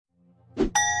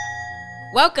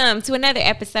Welcome to another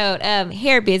episode of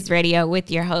Hair Biz Radio with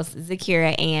your hosts,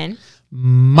 Zakiyrah and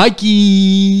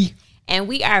Mikey. And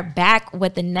we are back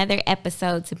with another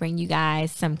episode to bring you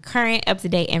guys some current,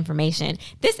 up-to-date information.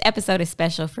 This episode is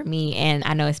special for me, and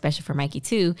I know it's special for Mikey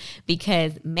too,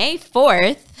 because May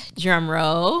 4th, drum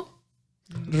roll,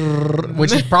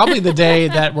 which is probably the day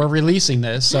that we're releasing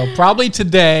this. So probably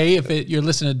today, if you're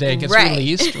listening today, it gets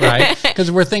released, right? Because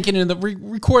we're thinking in the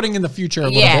recording in the future a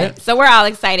little bit. So we're all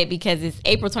excited because it's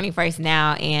April 21st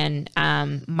now, and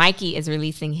Mikey is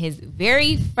releasing his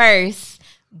very first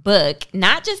book.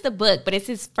 Not just a book, but it's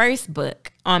his first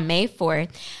book on May 4th.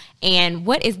 And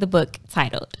what is the book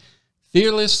titled?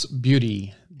 Fearless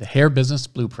Beauty, the Hair Business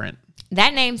Blueprint.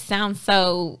 That name sounds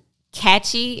so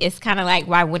catchy. It's kind of like,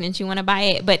 why wouldn't you want to buy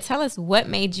it? But tell us, what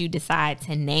made you decide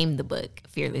to name the book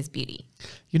Fearless Beauty?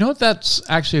 You know, that's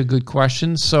actually a good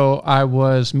question. So I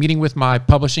was meeting with my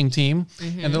publishing team,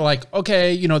 and they're like,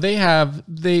 okay, you know,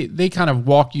 they kind of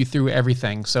walk you through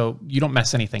everything so you don't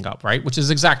mess anything up, right? Which is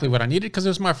exactly what I needed because it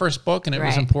was my first book and it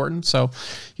was important. So,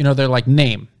 you know, they're like,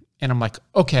 name. And I'm like,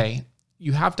 okay,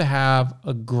 you have to have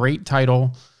a great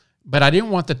title, but I didn't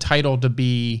want the title to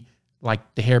be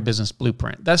like the Hair Business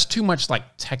Blueprint. That's too much like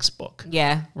textbook.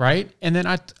 Yeah. Right? And then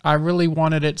I really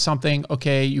wanted it something,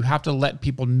 okay, you have to let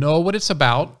people know what it's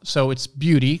about. So it's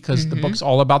beauty, because the book's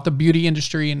all about the beauty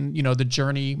industry and, you know,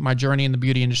 my journey in the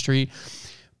beauty industry.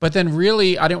 But then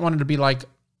really, I didn't want it to be like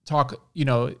you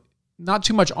know, not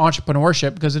too much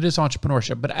entrepreneurship, because it is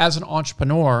entrepreneurship, but as an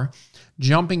entrepreneur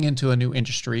jumping into a new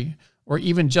industry or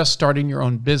even just starting your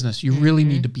own business, you really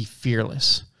need to be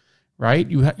fearless. Right?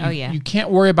 You can't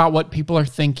worry about what people are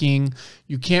thinking.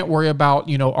 You can't worry about,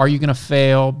 you know, are you going to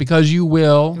fail? Because you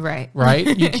will. Right?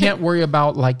 You can't worry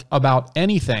about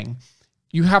anything.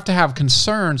 You have to have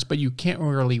concerns, but you can't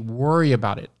really worry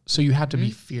about it. So you have to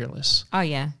be fearless. Oh,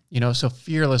 yeah. You know, so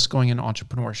fearless going into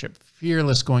entrepreneurship,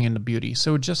 fearless going into beauty.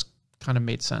 So it just kind of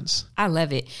made sense. I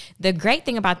love it. The great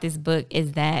thing about this book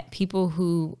is that people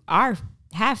who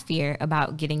have fear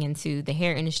about getting into the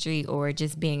hair industry or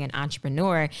just being an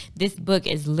entrepreneur, this book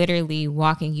is literally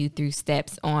walking you through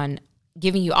steps on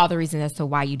giving you all the reasons as to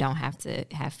why you don't have to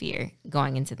have fear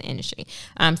going into the industry.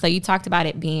 So you talked about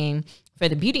it being for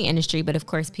the beauty industry, but of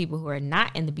course, people who are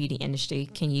not in the beauty industry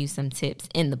can use some tips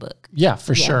in the book. Yeah,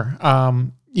 for sure.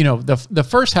 You know, the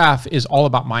first half is all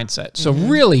about mindset. So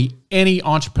really any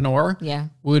entrepreneur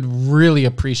would really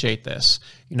appreciate this.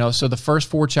 You know, so the first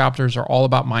 4 chapters are all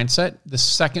about mindset. The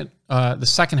second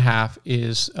half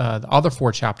is the other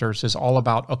 4 chapters is all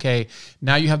about, okay,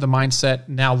 now you have the mindset,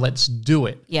 now let's do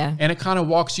it. Yeah. And it kind of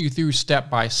walks you through step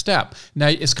by step. Now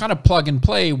it's kind of plug and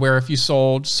play, where if you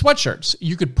sold sweatshirts,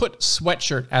 you could put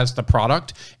sweatshirt as the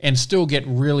product and still get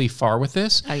really far with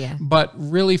this. Oh yeah. But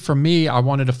really for me, I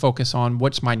wanted to focus on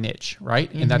what's my niche, right?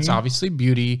 And that's obviously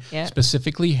beauty,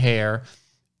 specifically hair.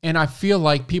 And I feel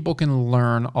like people can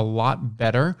learn a lot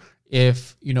better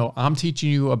if, you know, I'm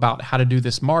teaching you about how to do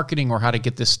this marketing or how to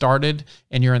get this started,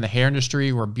 and you're in the hair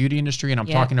industry or beauty industry, and I'm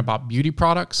talking about beauty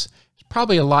products. It's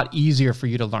probably a lot easier for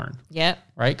you to learn. Yep.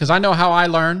 Right? Because I know how I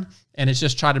learn, and it's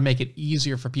just try to make it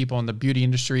easier for people in the beauty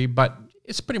industry, but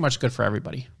it's pretty much good for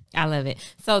everybody. I love it.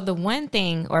 So the one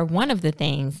thing, or one of the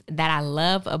things that I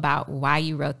love about why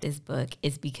you wrote this book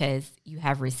is because you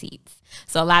have receipts.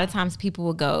 So a lot of times people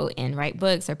will go and write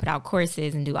books or put out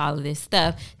courses and do all of this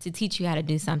stuff to teach you how to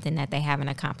do something that they haven't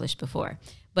accomplished before.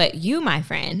 But you, my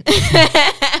friend,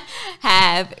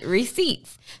 have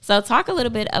receipts. So talk a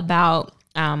little bit about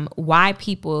why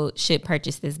people should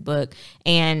purchase this book.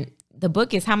 And the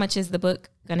book is, how much is the book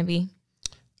going to be?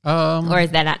 Or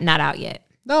is that not out yet?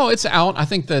 No, it's out. I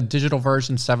think the digital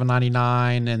version is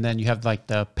 $7.99, and then you have like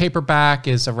the paperback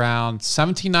is around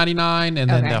 $17.99, and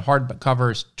then the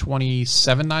hardcover is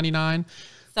 $27.99.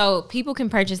 So people can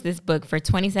purchase this book for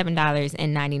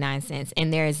 $27.99,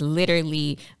 and there is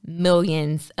literally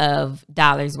millions of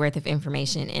dollars worth of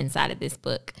information inside of this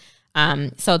book.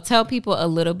 So tell people a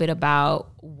little bit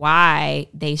about why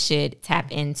they should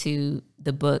tap into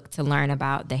the book to learn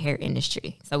about the hair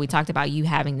industry. So we talked about you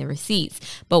having the receipts,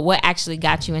 but what actually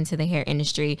got you into the hair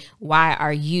industry? Why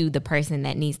are you the person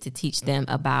that needs to teach them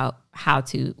about how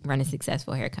to run a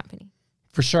successful hair company?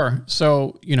 For sure.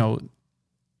 So, you know,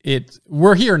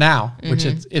 we're here now, which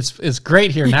it's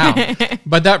great here now,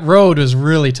 but that road was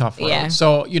really tough road. Yeah.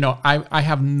 So, you know, I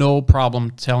have no problem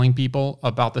telling people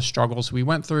about the struggles we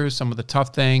went through, some of the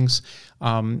tough things.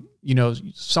 You know,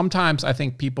 sometimes I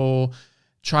think people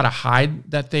try to hide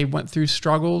that they went through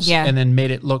struggles and then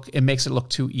it makes it look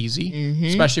too easy,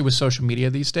 especially with social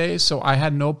media these days. So I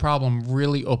had no problem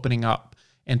really opening up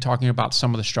and talking about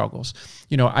some of the struggles.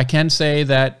 You know, I can say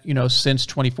that, you know, since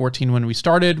 2014 when we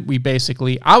started,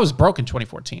 I was broke in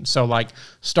 2014. So like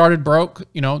started broke,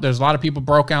 you know, there's a lot of people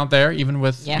broke out there, even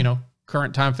with, you know,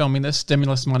 current time filming this,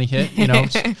 stimulus money hit, you know,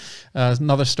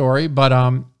 another story.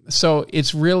 But so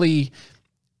it's really,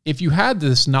 if you had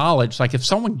this knowledge, like if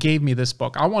someone gave me this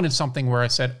book, I wanted something where I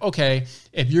said, okay,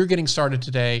 if you're getting started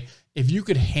today, if you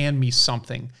could hand me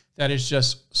something that is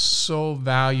just so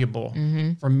valuable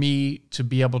for me to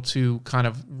be able to kind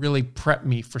of really prep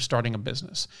me for starting a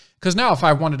business. Because now if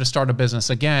I wanted to start a business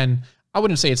again, I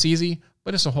wouldn't say it's easy,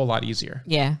 but it's a whole lot easier.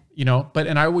 Yeah. You know,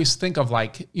 and I always think of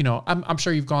like, you know, I'm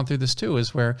sure you've gone through this too,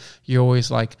 is where you're always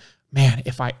like, man,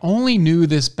 if I only knew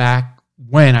this back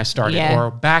when I started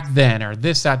or back then or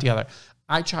this, that, the other.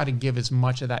 I try to give as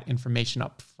much of that information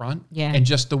up front and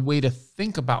just the way to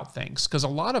think about things. Because a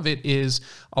lot of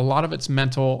it's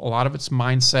mental, a lot of it's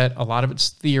mindset, a lot of it's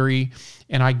theory.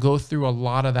 And I go through a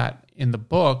lot of that in the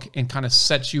book and kind of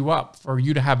sets you up for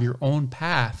you to have your own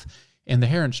path in the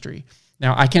hair industry.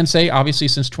 Now, I can say, obviously,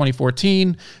 since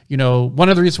 2014, you know, one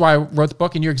of the reasons why I wrote the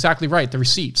book, and you're exactly right, the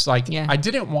receipts. Like, I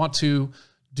didn't want to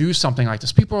do something like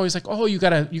this. People are always like, oh, you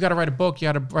gotta write a book,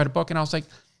 And I was like,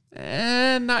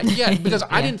 not yet, because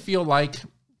I didn't feel like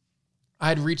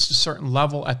I'd reached a certain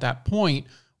level at that point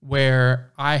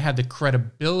where I had the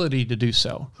credibility to do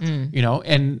so, you know.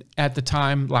 And at the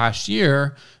time last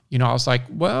year, you know, I was like,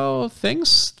 well,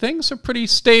 things are pretty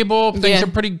stable, things are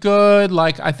pretty good.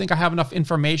 Like, I think I have enough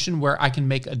information where I can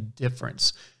make a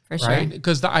difference. For sure.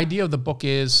 Because the idea of the book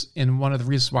is, and one of the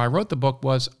reasons why I wrote the book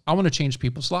was, I want to change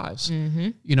people's lives.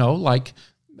 You know, like,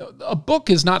 a book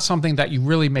is not something that you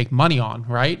really make money on,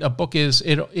 right? A book is,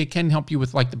 it can help you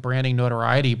with like the branding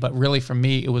notoriety, but really for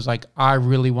me, it was like, I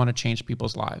really want to change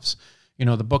people's lives. You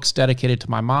know, the book's dedicated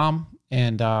to my mom.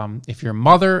 And if you're a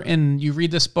mother and you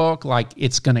read this book, like,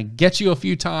 it's going to get you a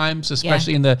few times,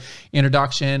 especially in the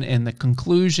introduction and the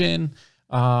conclusion.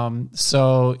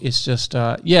 So it's just,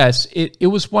 yes, it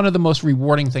was one of the most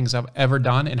rewarding things I've ever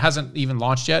done. It hasn't even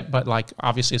launched yet, but like,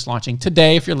 obviously it's launching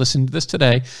today if you're listening to this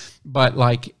today, but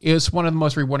like, it's one of the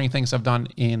most rewarding things I've done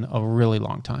in a really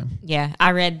long time. Yeah.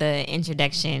 I read the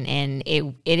introduction and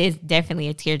it is definitely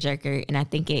a tearjerker, and I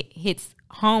think it hits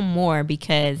home more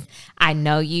because I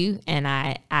know you and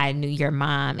I knew your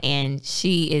mom, and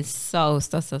she is so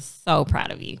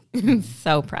proud of you.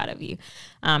 So proud of you.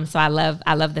 So I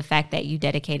love the fact that you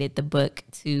dedicated the book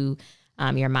to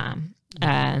your mom.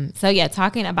 So yeah,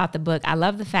 talking about the book, I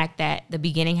love the fact that the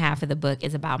beginning half of the book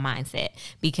is about mindset,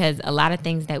 because a lot of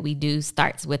things that we do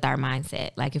starts with our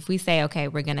mindset. Like if we say, okay,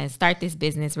 we're going to start this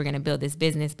business, we're going to build this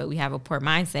business, but we have a poor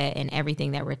mindset and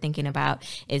everything that we're thinking about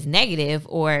is negative,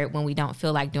 or when we don't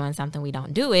feel like doing something, we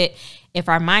don't do it. If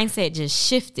our mindset just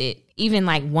shifted even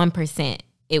like 1%,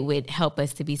 it would help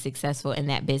us to be successful in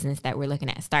that business that we're looking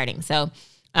at starting. So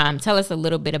tell us a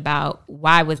little bit about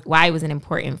why was it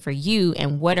important for you,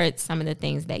 and what are some of the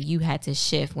things that you had to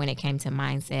shift when it came to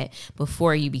mindset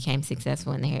before you became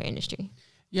successful in the hair industry?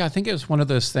 Yeah, I think it was one of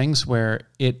those things where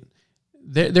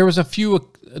there was a few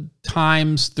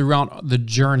times throughout the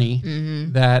journey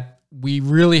that we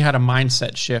really had a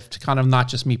mindset shift, kind of not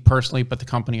just me personally, but the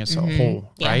company as a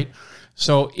whole, right?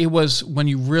 So it was when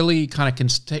you really kind of can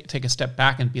take a step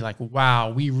back and be like, wow,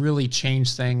 we really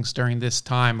changed things during this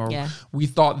time, or we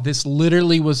thought this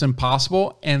literally was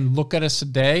impossible, and look at us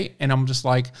today. And I'm just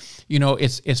like, you know,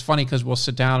 it's funny because we'll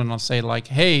sit down and I'll say like,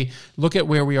 hey, look at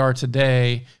where we are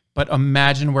today, but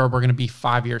imagine where we're going to be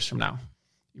 5 years from now.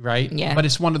 Right. Yeah. But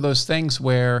it's one of those things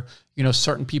where, you know,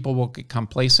 certain people will get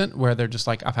complacent, where they're just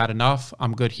like, I've had enough,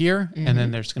 I'm good here. And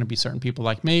then there's going to be certain people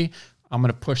like me, I'm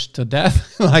going to push to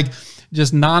death, like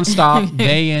just nonstop,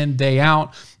 day in, day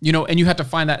out, you know, and you have to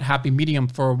find that happy medium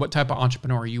for what type of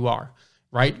entrepreneur you are.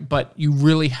 Right. But you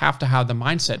really have to have the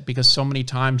mindset, because so many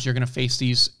times you're going to face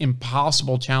these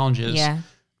impossible challenges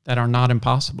that are not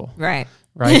impossible. Right.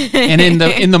 Right. And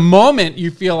in the moment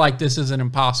you feel like this is an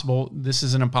impossible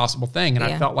thing. And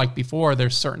I felt like before,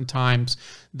 there's certain times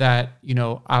that, you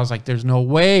know, I was like, there's no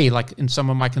way, like in some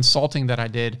of my consulting that I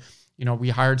did, you know, we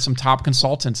hired some top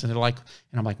consultants, and they're like,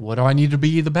 and I'm like, what do I need to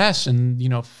be the best? And, you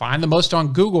know, find the most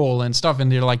on Google and stuff.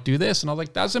 And they're like, do this. And I was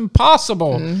like, that's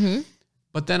impossible.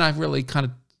 But then I really kind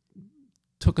of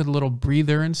took a little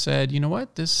breather and said, you know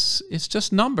what, it's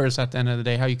just numbers at the end of the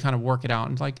day, how you kind of work it out.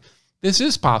 And like, this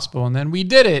is possible. And then we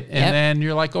did it. And then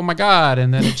you're like, oh my God.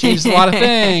 And then it changed a lot of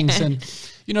things. And,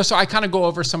 you know, so I kind of go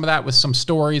over some of that with some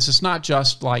stories. It's not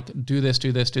just like, do this,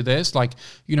 do this, do this. Like,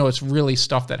 you know, it's really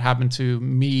stuff that happened to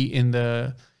me in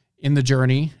the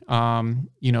journey,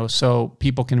 you know, so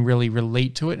people can really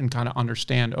relate to it and kind of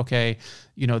understand, okay,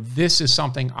 you know, this is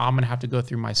something I'm going to have to go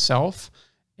through myself.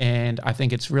 And I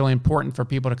think it's really important for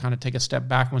people to kind of take a step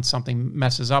back when something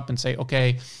messes up and say,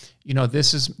 okay, you know,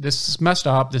 this is messed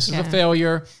up. This is a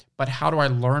failure, but how do I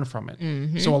learn from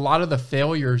it? So a lot of the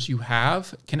failures you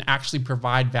have can actually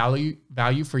provide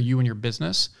value for you and your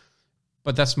business.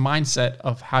 But that's mindset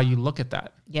of how you look at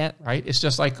that. Yep. Right. It's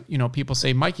just like, you know, people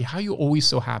say, Mikey, how are you always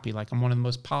so happy? Like, I'm one of the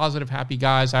most positive, happy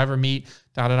guys I ever meet,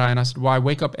 And I said, well, I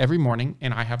wake up every morning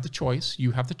and I have the choice.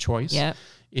 You have the choice. Yep.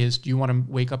 Is, do you want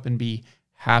to wake up and be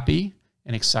happy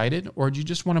and excited, or do you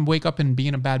just want to wake up and be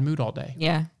in a bad mood all day?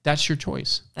 Yeah. That's your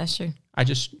choice. That's true. I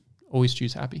just always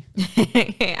choose happy.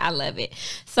 I love it.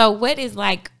 So what is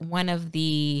like one of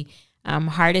the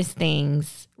hardest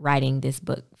things writing this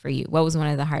book for you? What was one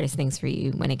of the hardest things for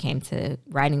you when it came to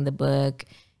writing the book,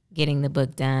 getting the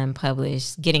book done,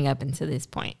 published, getting up until this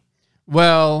point?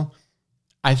 Well,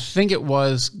 I think it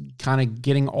was kind of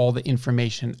getting all the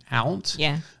information out.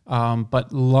 Yeah.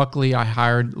 But luckily I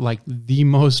hired like the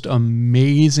most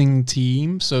amazing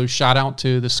team. So shout out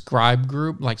to the Scribe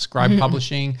group, like Scribe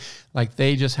Publishing. Like,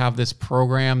 they just have this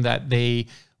program that they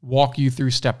walk you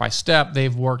through step by step.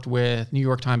 They've worked with New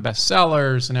York Times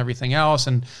bestsellers and everything else.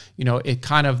 And, you know, it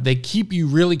kind of, they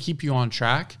really keep you on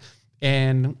track.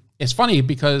 And it's funny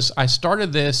because I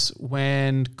started this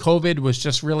when COVID was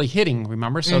just really hitting,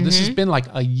 remember? So this has been like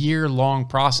a year-long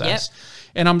process. Yep.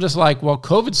 And I'm just like, well,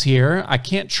 COVID's here. I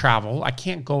can't travel. I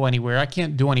can't go anywhere. I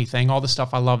can't do anything, all the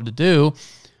stuff I love to do.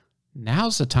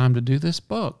 Now's the time to do this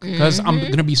book because I'm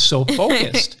going to be so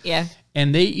focused. Yeah.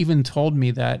 And they even told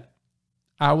me that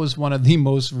I was one of the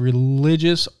most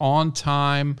religious, on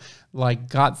time, like,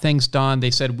 got things done.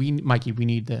 They said, Mikey, we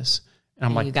need this. And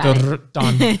I'm like,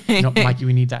 done. You know, Mikey,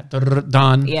 we need that.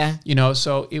 Done. Yeah. You know,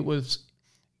 so it was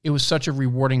such a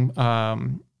rewarding,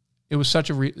 it was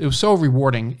so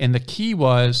rewarding. And the key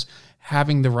was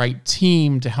having the right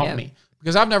team to help me,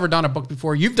 because I've never done a book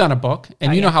before. You've done a book,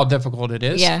 and you know how difficult it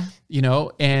is. Yeah. You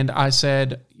know, and I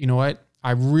said, you know what?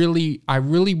 I really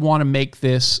want to make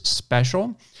this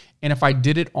special. And if I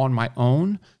did it on my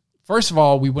own, first of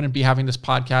all, we wouldn't be having this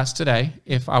podcast today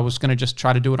if I was going to just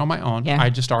try to do it on my own. Yeah. I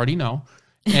just already know.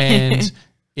 And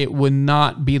it would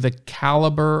not be the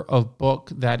caliber of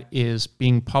book that is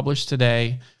being published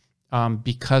today,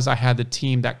 because I had the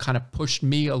team that kind of pushed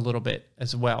me a little bit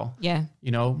as well. Yeah. You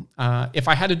know, if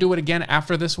I had to do it again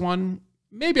after this one,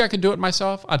 maybe I could do it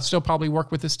myself. I'd still probably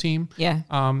work with this team. Yeah.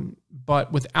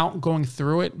 But without going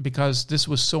through it, because this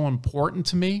was so important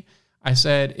to me, I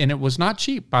said, and it was not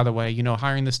cheap, by the way, you know,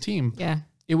 hiring this team. Yeah.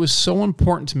 It was so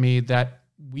important to me that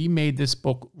we made this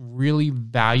book really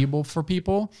valuable for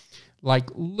people. Like,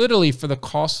 literally, for the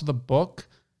cost of the book,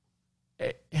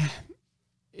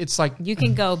 it's like, you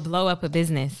can go blow up a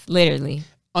business, literally.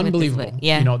 Unbelievable.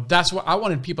 Yeah. You know, that's what I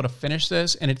wanted people to finish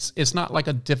this. And it's not like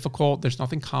there's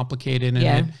nothing complicated in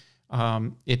it.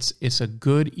 It's a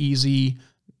good, easy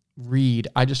read.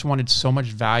 I just wanted so much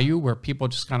value where people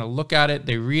just kind of look at it,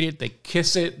 they read it, they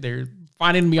kiss it, they're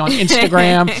finding me on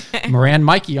Instagram, Moran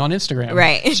Mikey on Instagram.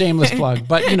 Right. Shameless plug.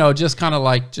 But, you know, just kind of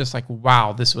like,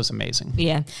 wow, this was amazing.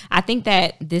 Yeah. I think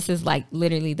that this is like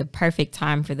literally the perfect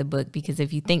time for the book, because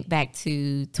if you think back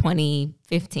to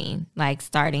 2015, like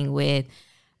starting with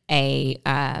a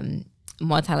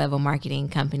multi-level marketing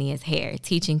company as Hair,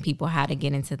 teaching people how to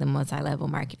get into the multi-level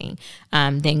marketing,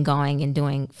 then going and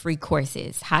doing free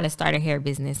courses, how to start a hair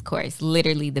business course,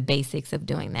 literally the basics of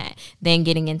doing that, then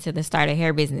getting into the Start a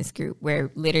Hair Business group,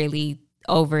 where literally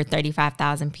over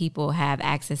 35,000 people have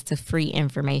access to free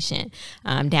information,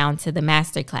 down to the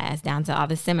masterclass, down to all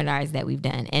the seminars that we've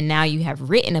done. And now you have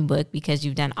written a book because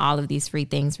you've done all of these free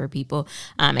things for people.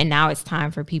 And now it's time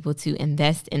for people to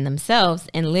invest in themselves,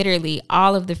 and literally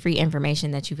all of the free information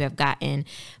that you have gotten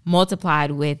multiplied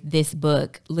with this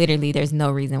book. Literally, there's no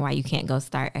reason why you can't go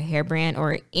start a hair brand,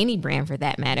 or any brand for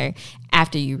that matter,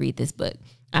 after you read this book.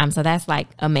 So that's like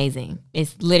amazing.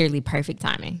 It's literally perfect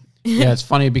timing. Yeah, it's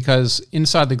funny because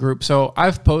inside the group, so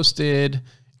I've posted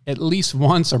at least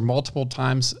once or multiple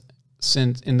times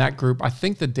since in that group. I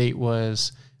think the date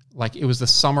was like, it was the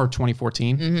summer of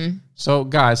 2014. Mm-hmm. So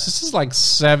guys, this is like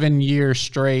 7 years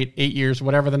straight, 8 years,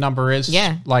 whatever the number is.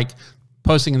 Yeah. Like,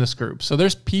 posting in this group. So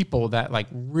there's people that like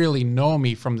really know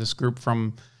me from this group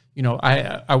from, you know,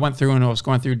 I went through and I was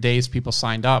going through days people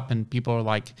signed up, and people are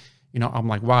like, you know, I'm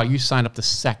like, wow, you signed up the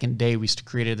second day we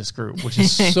created this group, which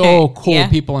is so cool. Yeah.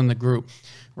 People in the group,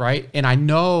 right? And I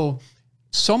know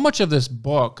so much of this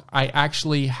book I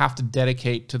actually have to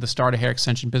dedicate to the Start a Hair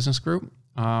Extension Business Group,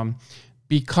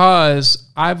 because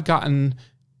I've gotten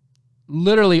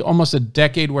literally almost a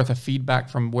decade worth of feedback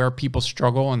from where people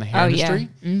struggle in the hair industry.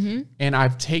 Yeah. Mm-hmm. And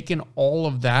I've taken all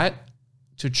of that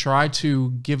to try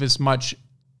to give as much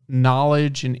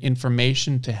knowledge and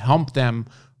information to help them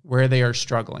where they are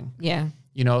struggling. Yeah.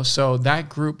 You know, so that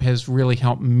group has really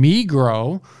helped me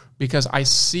grow because I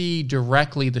see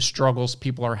directly the struggles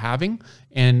people are having.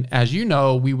 And as you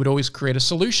know, we would always create a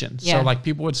solution. Yeah. So like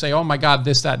people would say, oh my God,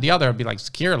 this, that, the other. I'd be like,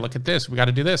 Zakiyrah, look at this. We got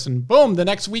to do this. And boom, the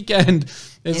next weekend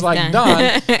is it's like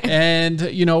done. And,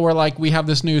 you know, we're like, we have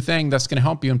this new thing that's going to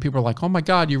help you. And people are like, oh my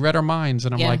God, you read our minds.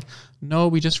 And I'm like, no,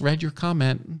 we just read your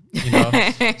comment. You know?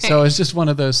 So it's just one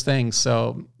of those things.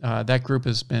 So that group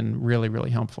has been really, really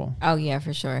helpful. Oh yeah,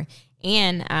 for sure.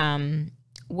 And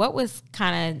what was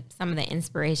kind of some of the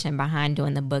inspiration behind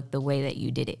doing the book the way that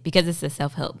you did it? Because it's a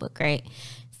self-help book, right?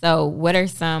 So what are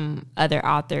some other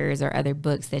authors or other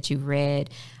books that you've read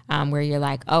where you're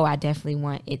like, oh, I definitely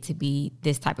want it to be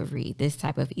this type of read, this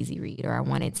type of easy read, or I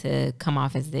want it to come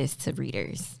off as this to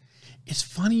readers? It's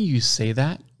funny you say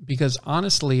that because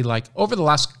honestly, like over the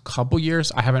last couple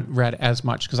years, I haven't read as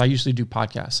much because I usually do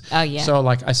podcasts. Oh yeah. So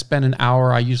like I spend an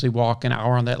hour, I usually walk an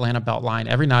hour on the Atlanta Beltline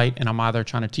every night, and I'm either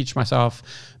trying to teach myself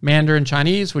Mandarin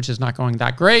Chinese, which is not going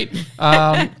that great,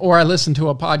 or I listen to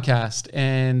a podcast.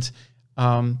 And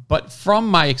but from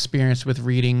my experience with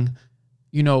reading,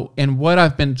 you know, and what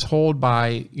I've been told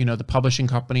by, you know, the publishing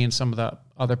company and some of the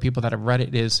other people that have read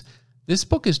it is this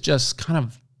book is just kind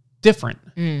of different.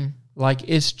 Like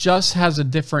it's just has a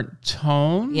different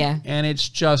tone. Yeah. And it's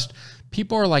just,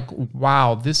 people are like,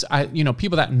 wow, this, you know,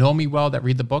 people that know me well, that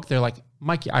read the book, they're like,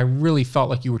 Mikey, I really felt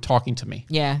like you were talking to me.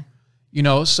 Yeah. You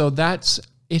know, so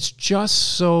it's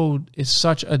just so, it's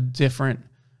such a different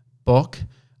book.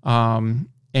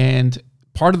 And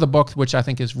part of the book, which I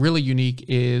think is really unique,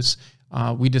 is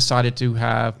we decided to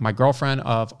have my girlfriend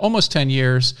of almost 10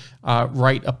 years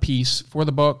write a piece for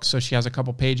the book. So she has a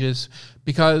couple pages,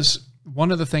 because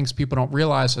one of the things people don't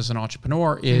realize as an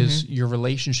entrepreneur is your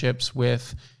relationships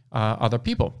with other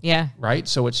people. Yeah. Right.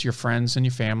 So it's your friends and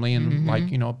your family and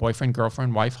like, you know, boyfriend,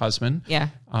 girlfriend, wife, husband. Yeah.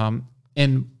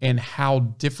 And how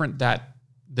different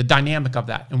the dynamic of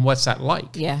that and what's that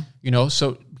like? Yeah. You know,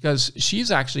 so because she's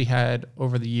actually had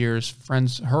over the years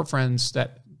her friends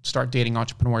that start dating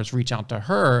entrepreneurs reach out to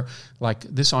her like,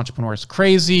 this entrepreneur is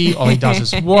crazy, all he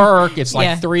does is work, it's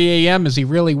like 3 a.m. is he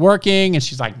really working? And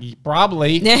she's like,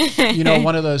 probably. You know,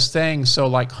 one of those things. So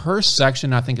like her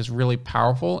section I think is really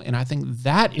powerful, and I think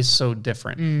that is so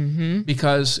different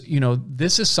because, you know,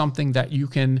 this is something that you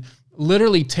can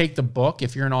literally take the book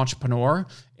if you're an entrepreneur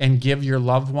and give your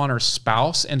loved one or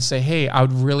spouse and say, hey, I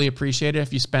would really appreciate it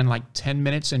if you spend like 10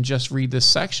 minutes and just read this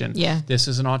section. Yeah. This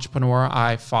is an entrepreneur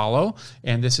I follow,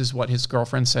 and this is what his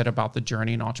girlfriend said about the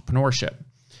journey in entrepreneurship.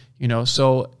 You know,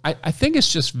 so I think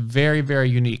it's just very, very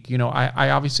unique. You know, I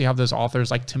obviously have those authors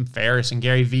like Tim Ferriss and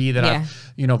Gary Vee that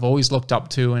I've, you know, have always looked up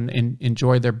to and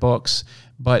enjoyed their books.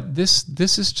 But this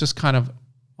is just kind of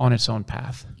on its own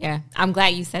path. Yeah. I'm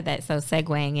glad you said that. So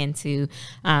segueing into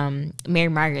Mary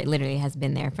Margaret literally has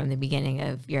been there from the beginning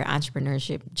of your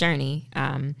entrepreneurship journey.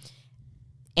 And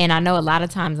I know a lot of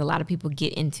times a lot of people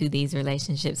get into these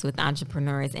relationships with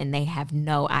entrepreneurs and they have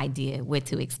no idea what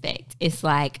to expect. It's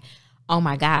like, oh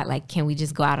my God, like, can we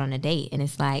just go out on a date? And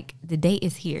it's like, the date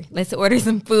is here. Let's order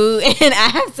some food and I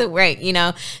have to work, you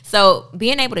know? So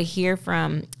being able to hear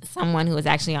from someone who is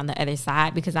actually on the other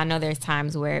side, because I know there's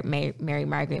times where Mary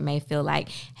Margaret may feel like,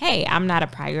 hey, I'm not a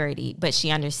priority, but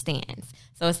she understands.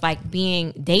 So it's like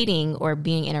dating or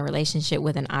being in a relationship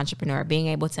with an entrepreneur, being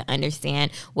able to understand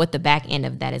what the back end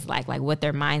of that is like what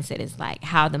their mindset is like,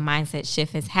 how the mindset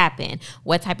shift has happened,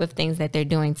 what type of things that they're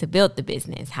doing to build the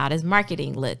business, how does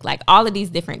marketing look, like all of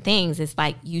these different things. It's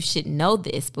like you should know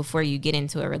this before you get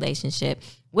into a relationship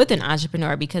with an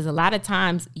entrepreneur, because a lot of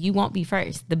times you won't be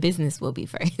first. The business will be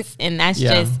first. And that's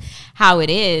just how it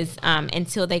is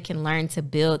until they can learn to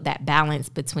build that balance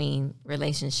between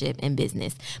relationship and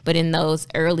business. But in those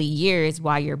early years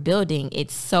while you're building,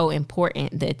 it's so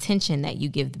important, the attention that you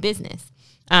give the business.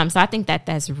 So I think that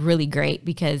that's really great,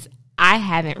 because I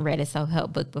haven't read a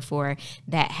self-help book before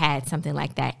that had something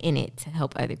like that in it to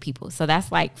help other people. So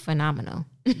that's like phenomenal.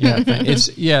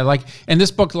 Like, and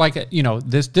this book, like, you know,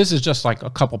 this is just like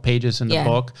a couple pages in the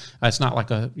book. It's not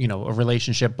like a, you know, a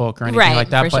relationship book or anything like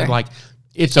that, but like,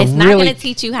 it's not going to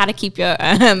teach you how to keep your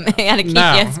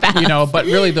your spouse. You know, but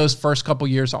really those first couple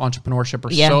years of entrepreneurship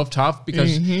are so tough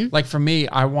because like for me,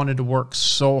 I wanted to work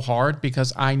so hard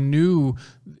because I knew,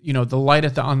 you know, the light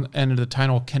at the end of the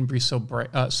tunnel can be so bright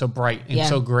and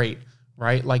so great,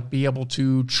 right? Like be able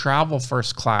to travel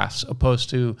first class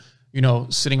opposed to, you know,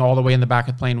 sitting all the way in the back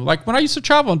of the plane. Like when I used to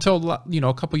travel until, you know,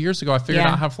 a couple years ago, I figured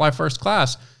out how to fly first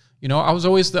class. You know, I was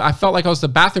always I felt like I was the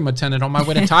bathroom attendant on my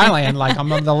way to Thailand. Like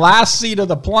I'm on the last seat of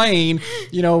the plane,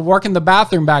 you know, working the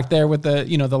bathroom back there with the,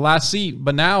 you know, the last seat.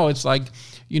 But now it's like,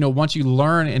 once you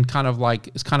learn and it's kind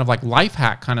of like life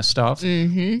hack kind of stuff.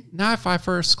 Now I fly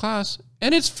first class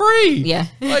and it's free. Yeah.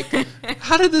 Like,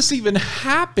 how did this even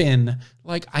happen?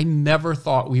 Like, I never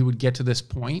thought we would get to this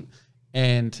point,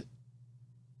 and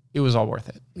it was all worth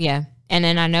it. Yeah. And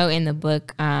then I know in the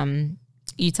book,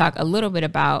 you talk a little bit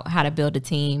about how to build a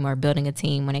team or building a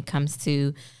team when it comes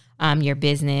to your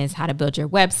business, how to build your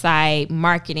website,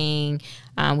 marketing.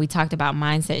 We talked about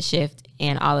mindset shift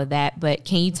and all of that. But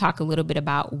can you talk a little bit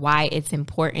about why it's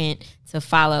important to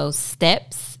follow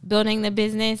steps building the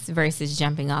business versus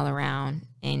jumping all around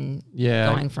and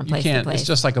going from place to place? It's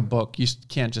just like a book. You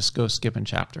can't just go skipping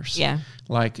chapters. Yeah.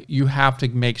 Like, you have to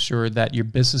make sure that your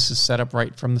business is set up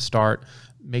right from the start.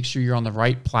 Make sure you're on the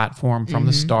right platform from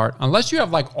the start. Unless you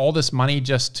have like all this money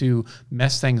just to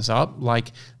mess things up.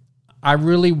 Like, I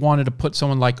really wanted to put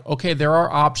someone like, okay, there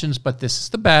are options, but this is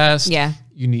the best. Yeah.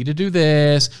 You need to do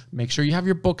this. Make sure you have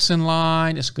your books in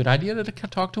line. It's a good idea to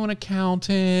talk to an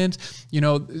accountant.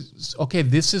 Okay,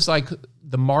 this is like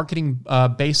the marketing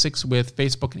basics with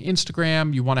Facebook and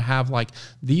Instagram. You want to have like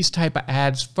these type of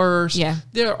ads first. Yeah.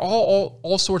 There are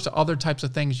all sorts of other types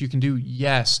of things you can do.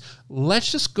 Yes.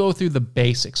 Let's just go through the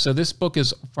basics. So this book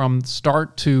is from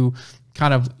start to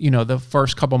kind of, the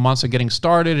first couple months of getting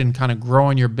started and kind of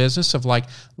growing your business of like,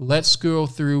 let's go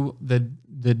through the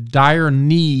dire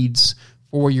needs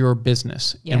for your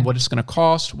business and what it's going to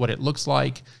cost, what it looks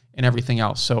like, and everything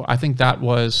else. So I think that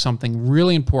was something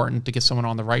really important to get someone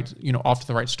on the right, off to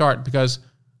the right start, because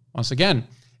once again,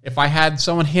 if I had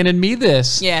someone handed me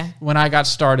this when I got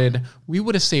started, we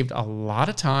would have saved a lot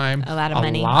of time, a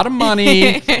lot of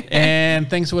money, and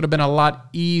things would have been a lot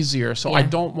easier. So I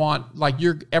don't want, like,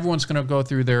 everyone's going to go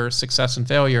through their success and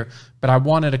failure, but I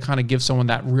wanted to kind of give someone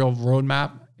that real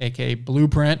roadmap, aka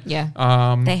blueprint.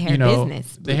 The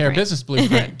hair business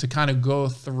blueprint to kind of go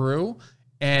through.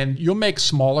 And you'll make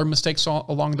smaller mistakes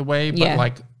along the way, but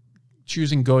like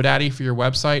choosing GoDaddy for your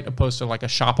website opposed to like a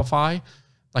Shopify,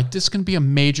 like, this can be a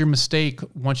major mistake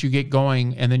once you get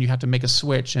going, and then you have to make a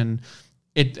switch, and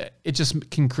it just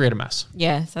can create a mess.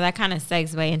 Yeah, so that kind of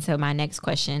segues into my next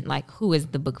question. Like, who is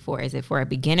the book for? Is it for a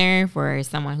beginner, for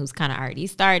someone who's kind of already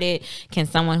started? Can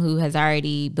someone who has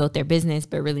already built their business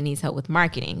but really needs help with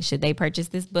marketing, should they purchase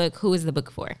this book? Who is the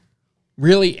book for?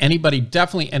 Really, anybody,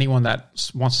 definitely anyone that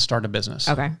wants to start a business.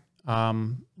 Okay.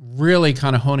 Really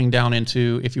kind of honing down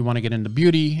into, if you want to get into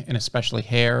beauty and especially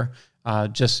hair,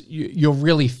 you'll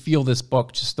really feel this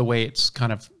book just the way it's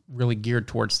kind of really geared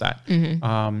towards that.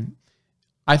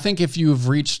 I think if you've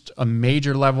reached a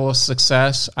major level of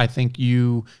success, I think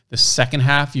the second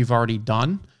half you've already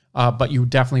done, but you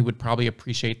definitely would probably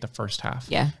appreciate the first half.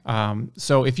 Yeah.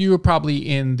 So if you were probably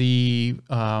in the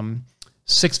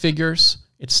 6 figures,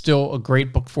 it's still a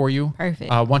great book for you.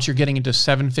 Perfect. Once you're getting into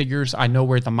 7 figures, I know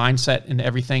where the mindset and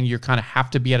everything, you kind of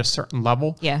have to be at a certain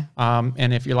level. Yeah.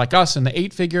 And if you're like us in the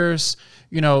 8 figures,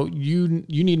 you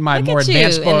need my more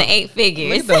advanced book. In the 8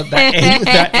 figures.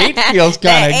 That 8 feels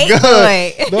kind of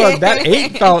good. Look,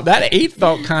 that 8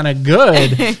 felt kind of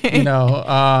good.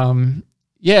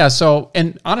 Yeah. So,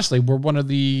 and honestly, we're one of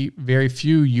the very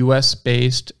few US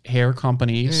based hair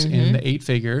companies in the 8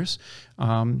 figures.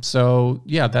 So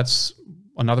yeah, that's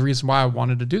another reason why I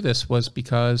wanted to do this, was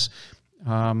because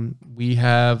we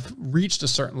have reached a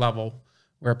certain level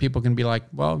where people can be like,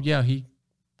 well, yeah, he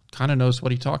kind of knows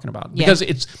what he's talking about. Because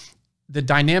it's the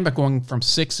dynamic going from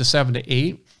 6 to 7 to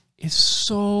 8 is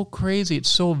so crazy. It's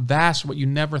so vast, what you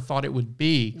never thought it would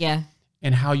be. Yeah.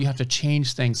 And how you have to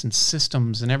change things and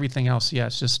systems and everything else. Yeah,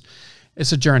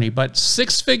 it's a journey. But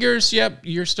 6 figures, yep,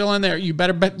 you're still in there. You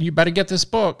better get this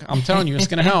book. I'm telling you, it's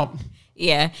going to help.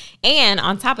 Yeah. And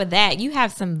on top of that, you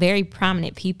have some very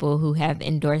prominent people who have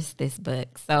endorsed this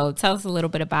book. So tell us a little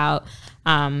bit about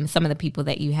some of the people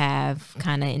that you have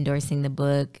kind of endorsing the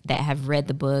book, that have read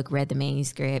the book, read the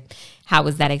manuscript. How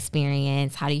was that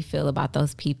experience? How do you feel about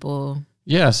those people?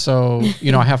 Yeah. So,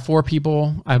 I have 4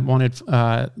 people. I wanted,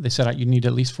 they said you need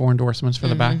at least 4 endorsements for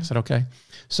the back. I said, okay.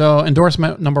 So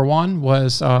endorsement number 1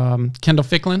 was Kendall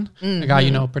Ficklin, a guy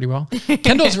you know pretty well.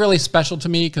 Kendall's really special to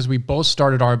me because we both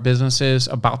started our businesses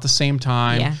about the same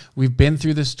time. Yeah. We've been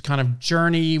through this kind of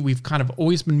journey. We've kind of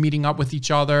always been meeting up with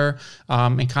each other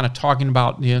and kind of talking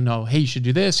about, hey, you should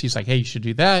do this. He's like, hey, you should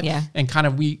do that. Yeah. And kind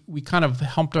of we kind of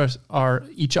helped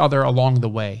each other along the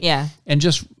way. Yeah. And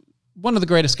just one of the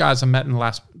greatest guys I met in the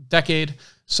last decade.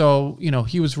 So,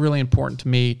 he was really important to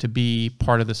me to be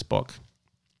part of this book.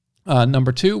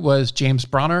 Number 2 was James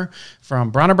Bronner from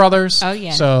Bronner Brothers. Oh,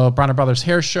 yeah. So Bronner Brothers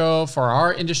Hair Show for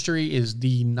our industry is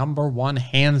the #1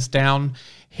 hands down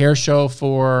hair show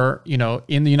for,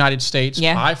 in the United States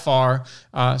by far.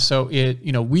 So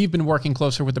we've been working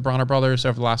closer with the Bronner Brothers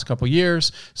over the last couple of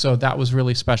years. So that was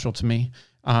really special to me.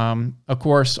 Of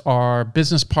course, our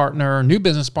new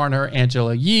business partner,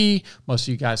 Angela Yee. Most of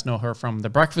you guys know her from The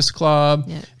Breakfast Club.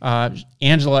 Yeah.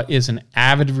 Angela is an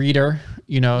avid reader,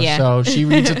 so she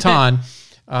reads a ton.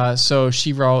 So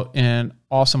she wrote an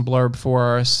awesome blurb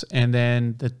for us. And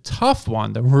then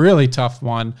the really tough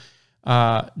one,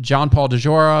 John Paul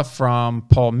DeJoria from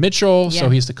Paul Mitchell. Yeah. So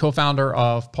he's the co-founder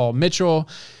of Paul Mitchell.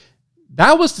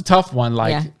 That was the tough one.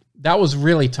 That was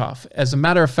really tough. As a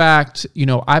matter of fact,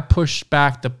 I pushed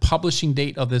back the publishing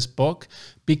date of this book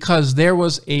because there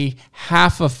was a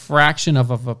half a fraction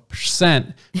of a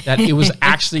percent that it was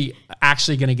actually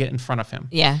going to get in front of him.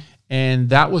 Yeah. And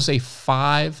that was a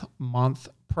 5-month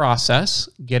process,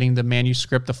 getting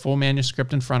the full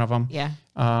manuscript in front of him. Yeah.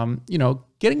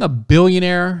 Getting a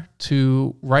billionaire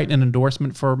to write an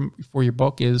endorsement for your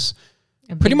book is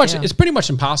pretty much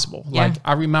impossible. Yeah. Like,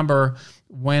 I remember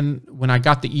when I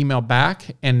got the email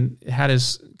back and had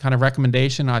his kind of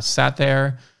recommendation, I sat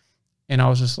there and I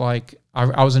was just like,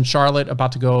 I was in Charlotte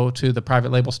about to go to the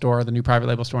private label store, the new private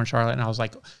label store in Charlotte. And I was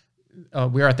like,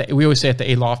 we always say at the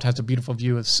A-Loft has a beautiful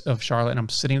view of Charlotte, and I'm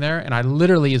sitting there and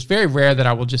it's very rare that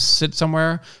I will just sit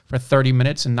somewhere for 30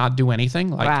 minutes and not do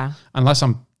anything. Unless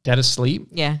I'm dead asleep.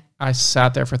 Yeah. I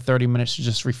sat there for 30 minutes,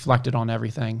 just reflected on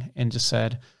everything and just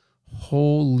said,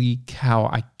 holy cow,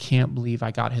 I can't believe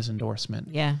I got his endorsement.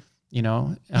 Yeah.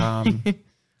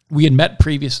 We had met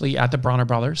previously at the Bronner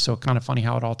Brothers, so kind of funny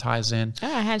how it all ties in.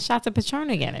 Oh, I had shots of Patron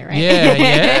together, right?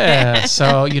 Yeah.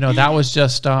 So,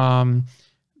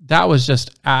 that was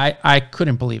just, I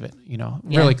couldn't believe it,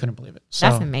 really couldn't believe it. So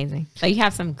that's amazing. So you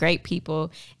have some great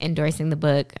people endorsing the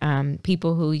book,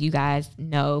 people who you guys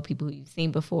know, people who you've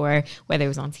seen before, whether it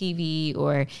was on TV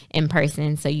or in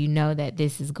person. So you know that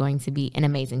this is going to be an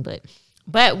amazing book.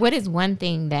 But what is one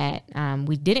thing that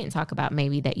we didn't talk about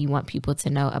maybe that you want people to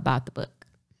know about the book?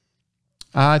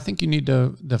 I think you need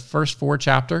the first 4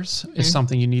 chapters is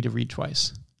something you need to read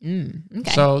twice.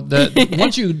 Okay. So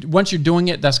once you're doing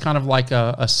it, that's kind of like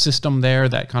a system there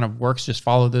that kind of works. Just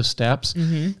follow those steps.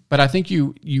 Mm-hmm. But I think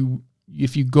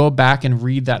if you go back and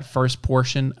read that first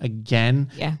portion again,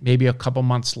 maybe a couple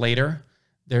months later,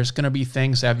 there's going to be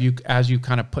things as you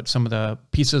kind of put some of the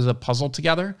pieces of the puzzle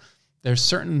together. There's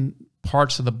certain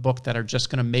parts of the book that are just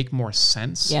going to make more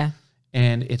sense. Yeah.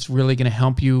 And it's really going to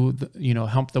help you,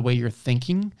 help the way you're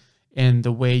thinking and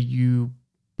the way you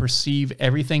perceive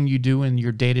everything you do in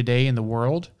your day-to-day in the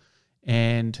world.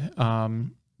 And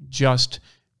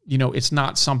it's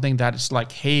not something that it's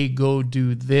like, hey, go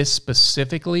do this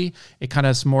specifically. It kind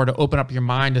of is more to open up your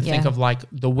mind to think of like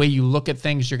the way you look at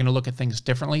things, you're going to look at things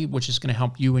differently, which is going to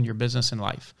help you in your business and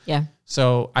life. Yeah.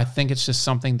 So I think it's just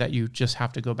something that you just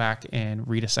have to go back and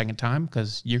read a second time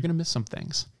because you're going to miss some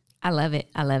things. I love it.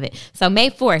 I love it. So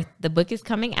May 4th, the book is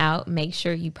coming out. Make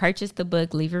sure you purchase the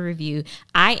book, leave a review.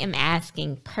 I am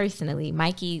asking personally,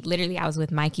 Mikey, literally I was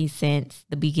with Mikey since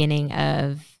the beginning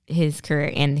of his career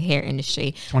in the hair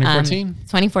industry.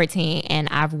 2014. And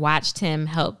I've watched him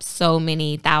help so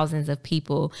many thousands of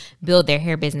people build their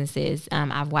hair businesses.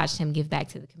 I've watched him give back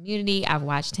to the community. I've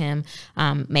watched him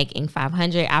make Inc.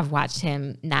 500. I've watched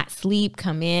him not sleep,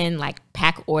 come in, like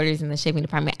pack orders in the shipping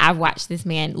department. I've watched this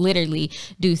man literally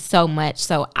do so much.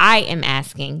 So I am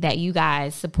asking that you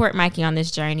guys support Mikey on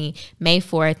this journey. May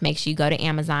 4th, make sure you go to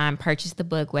Amazon, purchase the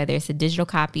book, whether it's a digital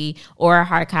copy or a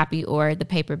hard copy or the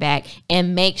paperback,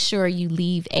 and make sure you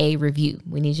leave a review.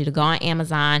 We need you to go on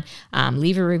Amazon,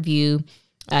 leave a review.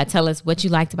 Tell us what you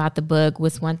liked about the book.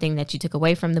 What's one thing that you took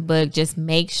away from the book? Just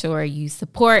make sure you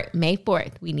support May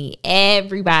 4th. We need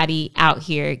everybody out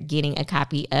here getting a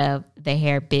copy of the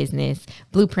Hair Business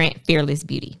Blueprint Fearless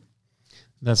Beauty.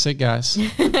 That's it, guys.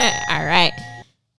 All right.